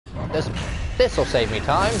This'll save me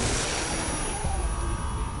time.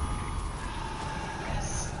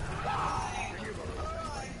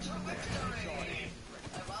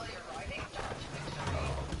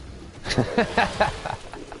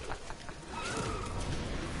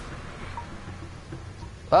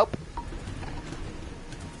 Well,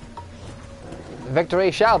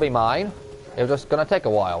 victory shall be mine. It's just gonna take a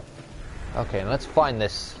while. Okay, now let's find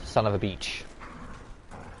this son of a beach.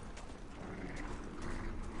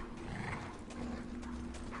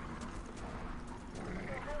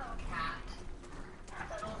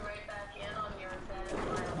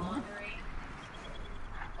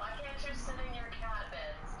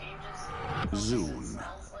 Zoom.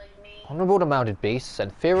 Honorable to mounted beasts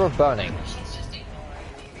and fear of burning. She's just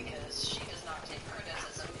ignoring me because she does not take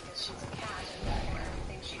criticism because she's a cat and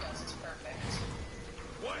everything she does is perfect.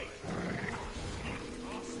 Wait.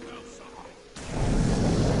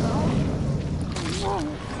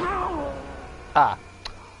 Ah.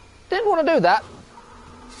 Didn't want to do that.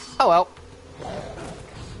 Oh well.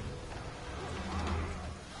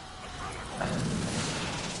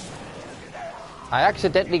 I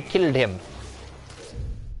accidentally killed him.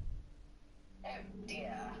 Oh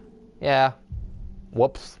dear. Yeah.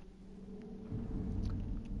 Whoops.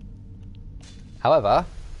 However,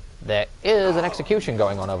 there is an execution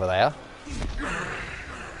going on over there.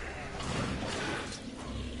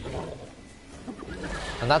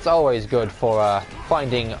 And that's always good for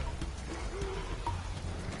finding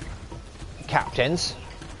captains.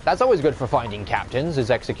 That's always good for finding captains,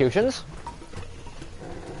 is executions.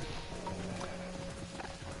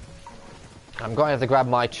 I'm going to have to grab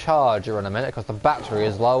my charger in a minute because the battery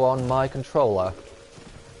is low on my controller.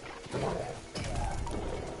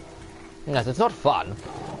 Yes, it's not fun.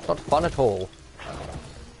 It's not fun at all.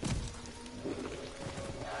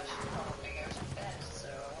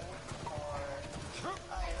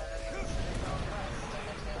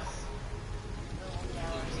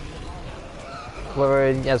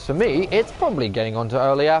 Whereas, as for me, it's probably getting on to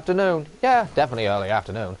early afternoon. Yeah, definitely early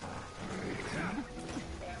afternoon.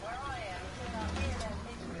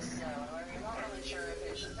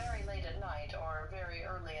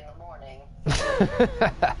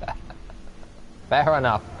 Fair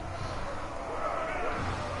enough.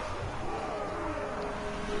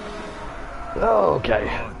 Okay.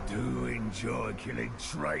 I do enjoy killing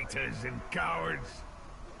traitors and cowards.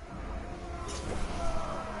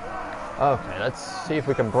 Okay, let's see if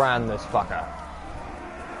we can brand this fucker.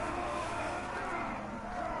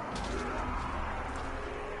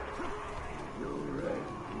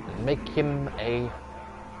 And make him a...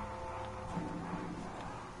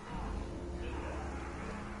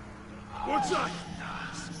 What's that?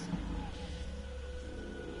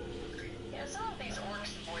 Yeah, some of these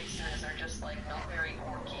orcs' voices are just like not very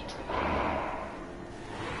orky to me.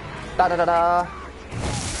 Da da da da.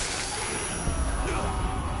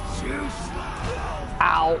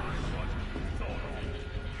 Ow.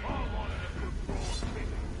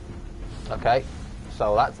 Okay,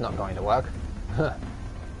 so that's not going to work.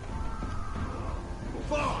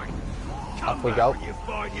 Fine. Up we go. You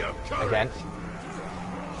find your courage. Again.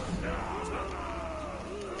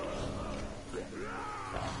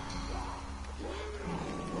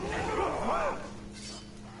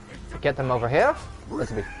 Get them over here. This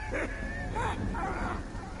will be...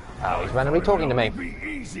 Oh, he's randomly talking to me. Be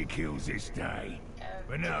easy kills this day.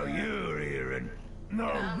 But now you're here and...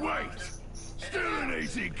 No, wait! Still an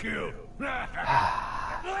easy kill! Come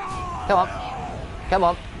on. Come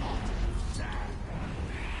on.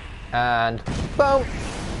 And... boom!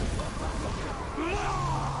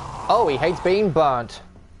 Oh, he hates being burnt.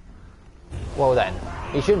 Well then,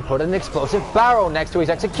 he should put an explosive barrel next to his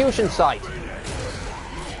execution site.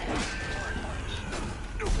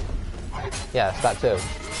 Yes, that too.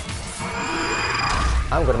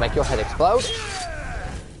 I'm gonna make your head explode.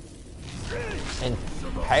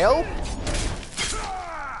 Impale.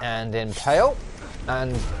 And impale.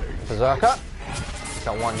 And berserker.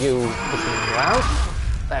 Don't want you pushing me around.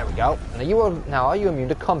 There we go. Now are you immune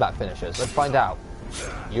to combat finishes? Let's find out.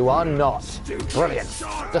 You are not. Brilliant.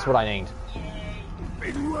 Just what I need.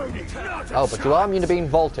 Oh, but you are immune to being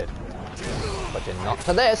vaulted. But you're not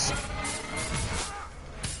to this.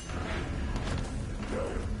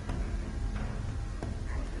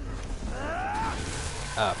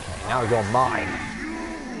 Okay, now you're mine.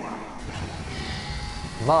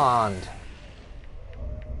 Mond.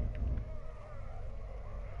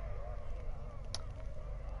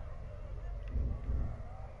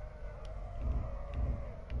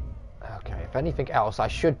 Okay, if anything else, I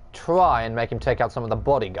should try and make him take out some of the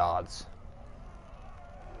bodyguards.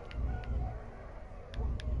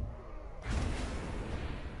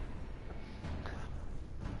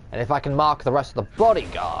 And if I can mark the rest of the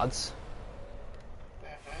bodyguards...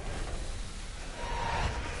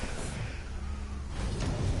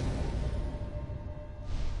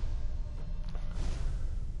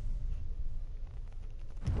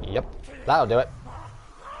 Yep, that'll do it.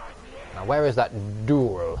 Now where is that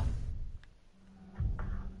duel?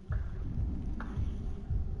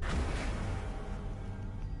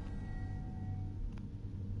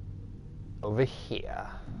 Over here.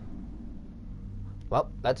 Well,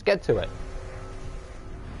 let's get to it.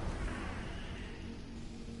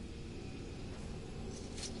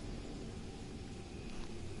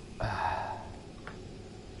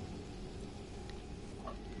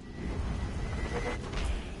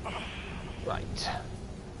 Right.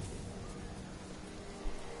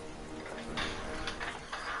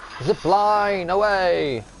 Zip line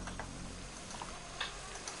away!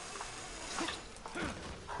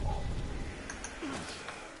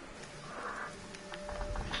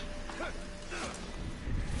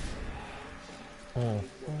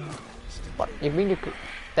 What? You mean you could...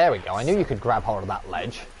 There we go. I knew you could grab hold of that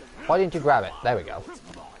ledge. Why didn't you grab it? There we go. Let's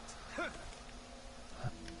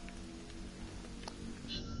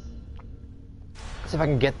see if I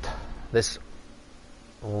can get this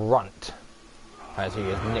runt, as he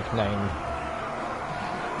is nicknamed.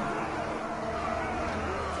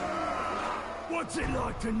 What's it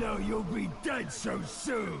like to know you'll be dead so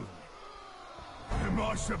soon? Am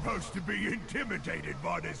I supposed to be intimidated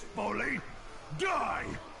by this folly? Die!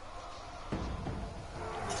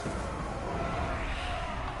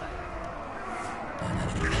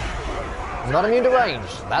 I'm not immune to range.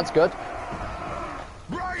 That's good.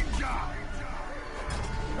 Ranger!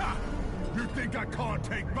 You think I can't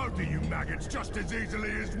take both of you maggots just as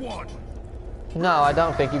easily as one? No, I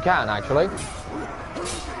don't think you can, actually.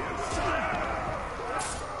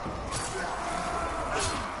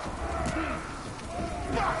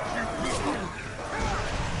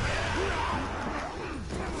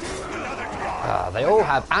 They all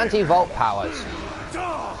have anti-vault powers.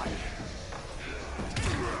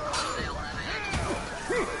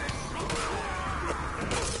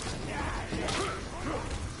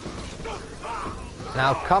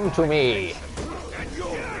 Now come to me.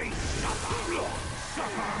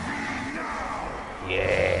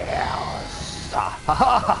 Yes.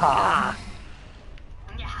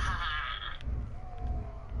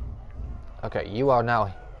 Okay, you are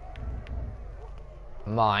now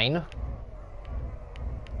mine.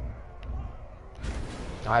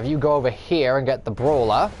 Now have you go over here and get the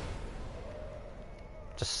brawler.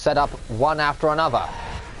 Just set up one after another.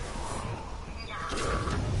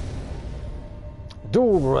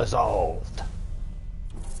 Duel resolved.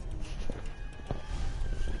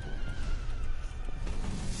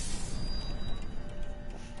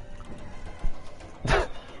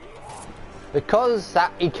 Because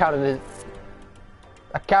that he counted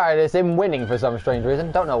as him winning for some strange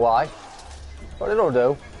reason. Don't know why. But it'll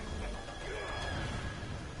do.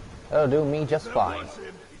 It'll do me just fine.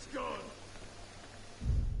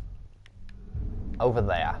 Over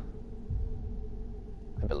there.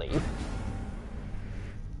 I believe.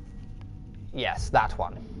 Yes, that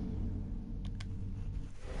one.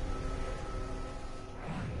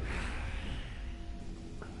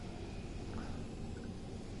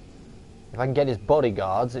 If I can get his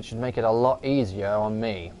bodyguards, it should make it a lot easier on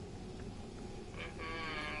me.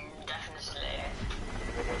 Definitely.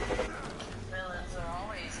 Villains are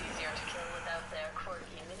always easier to kill without their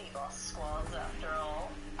quirky mini-boss squads, after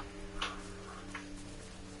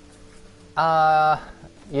all.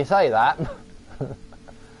 You say that.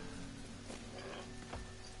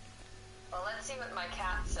 Well, let's see what my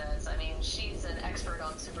cat says. I mean, she's an expert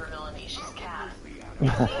on supervillainy. She's a cat.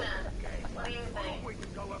 Nina, what do you think?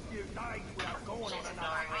 She's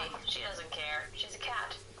ignoring me. She doesn't care. She's a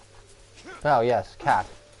cat. Oh yes, cat.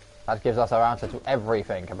 That gives us our answer to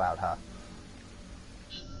everything about her.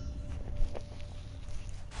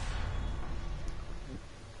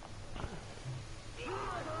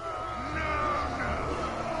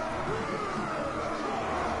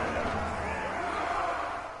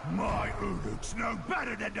 My Uruk's no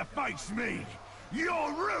better than to face me!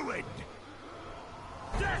 You're ruined!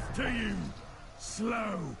 Death to you!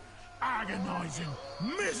 Slow, agonizing,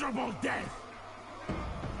 miserable death!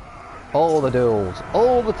 All the duels,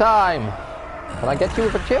 all the time. Can I get you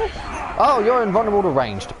with a chill? Oh, you're invulnerable to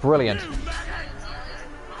ranged. Brilliant.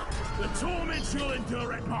 The torments you'll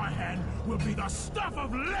endure at my hand will be the stuff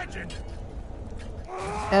of legend!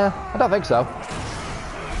 I don't think so.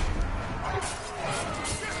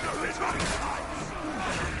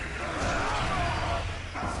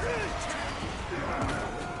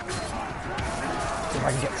 See if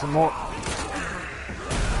I can get some more.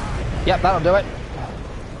 Yep, that'll do it.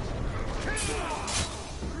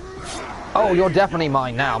 Oh, you're definitely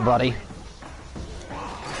mine now, buddy.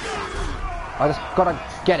 I just gotta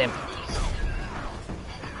get him.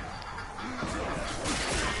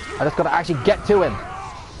 I just gotta actually get to him.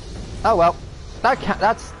 Oh well,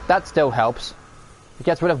 that still helps. It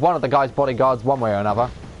gets rid of one of the guy's bodyguards one way or another.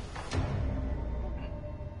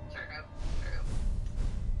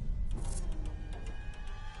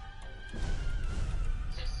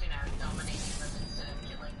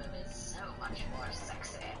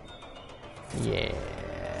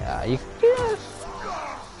 Yeah, you can.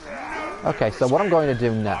 Okay, so what I'm going to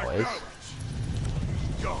do now is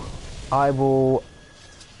I will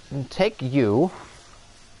take you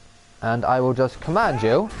and I will just command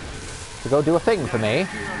you to go do a thing for me.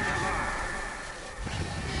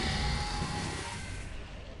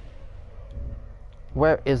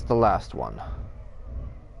 Where is the last one?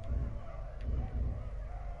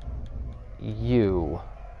 You.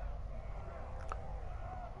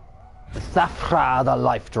 Safra the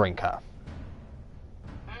Life Drinker.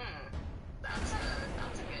 That's a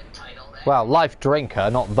good title there. Well, Life Drinker,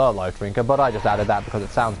 not the Life Drinker, but I just added that because it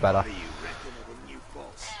sounds better. Either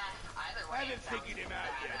way, it sounds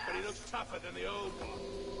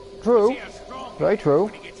badass. True. Very true.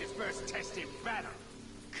 When he gets his first test in battle.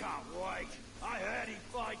 Can't wait. I heard he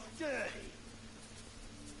fights dirty.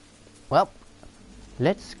 Well,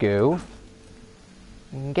 let's go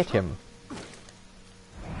and get him.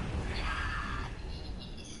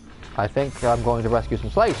 I think I'm going to rescue some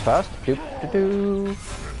slaves first. Doo-doo-doo.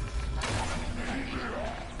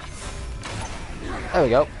 There we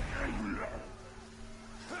go.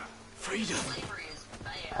 Freedom. Slavery is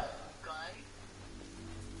bad, guy.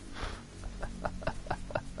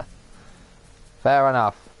 Fair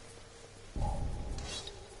enough.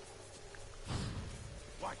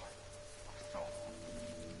 What?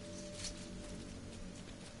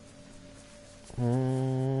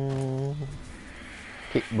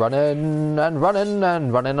 Keep running and running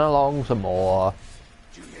and running along some more.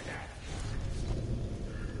 Do you hear that?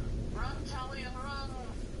 Run, Talia, run!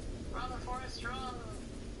 Run, Forrest, run!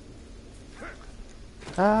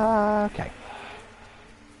 Okay.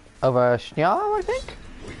 Over Schnyar, I think?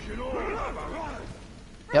 We should all have a run.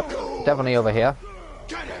 Yep, definitely over here.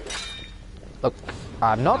 Get it. Look,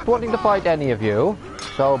 I'm not wanting to fight any of you,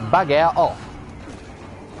 so bugger off.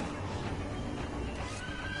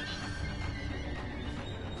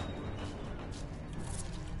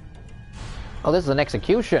 Oh, this is an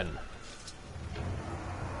execution.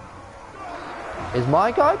 Is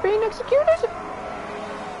my guy being executed?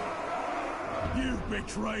 You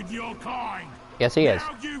betrayed your kind. Yes, he is.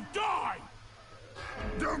 Now you die.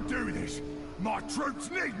 Don't do this. My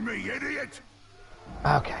troops need me, idiot.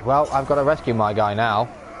 Okay, well, I've got to rescue my guy now.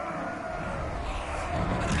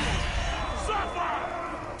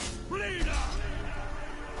 Suffer! Leader!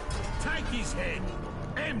 Take his head.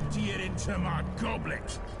 Empty it into my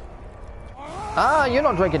goblet. Ah, you're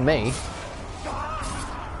not drinking me.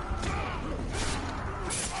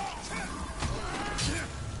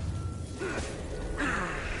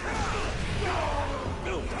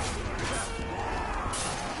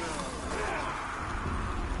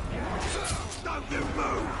 Don't you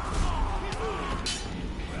move!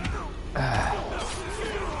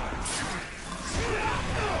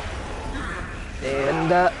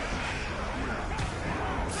 And,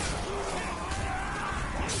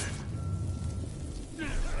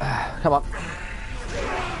 come on.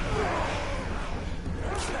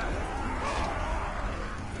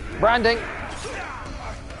 Branding.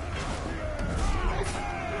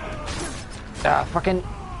 Ah, fucking.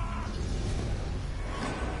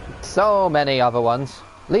 So many other ones.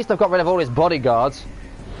 At least I've got rid of all his bodyguards.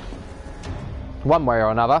 One way or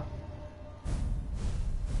another.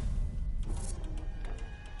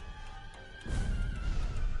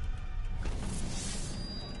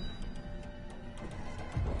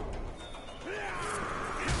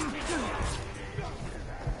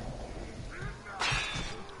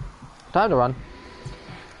 Time to run.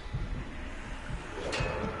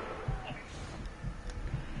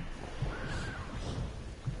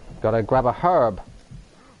 Gotta grab a herb.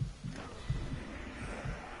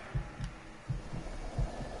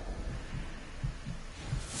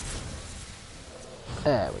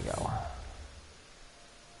 There we go.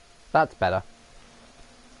 That's better.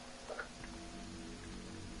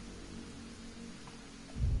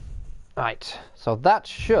 Right, so that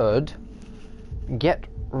should get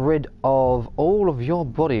rid of all of your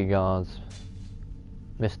bodyguards,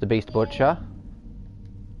 Mr. Beast Butcher.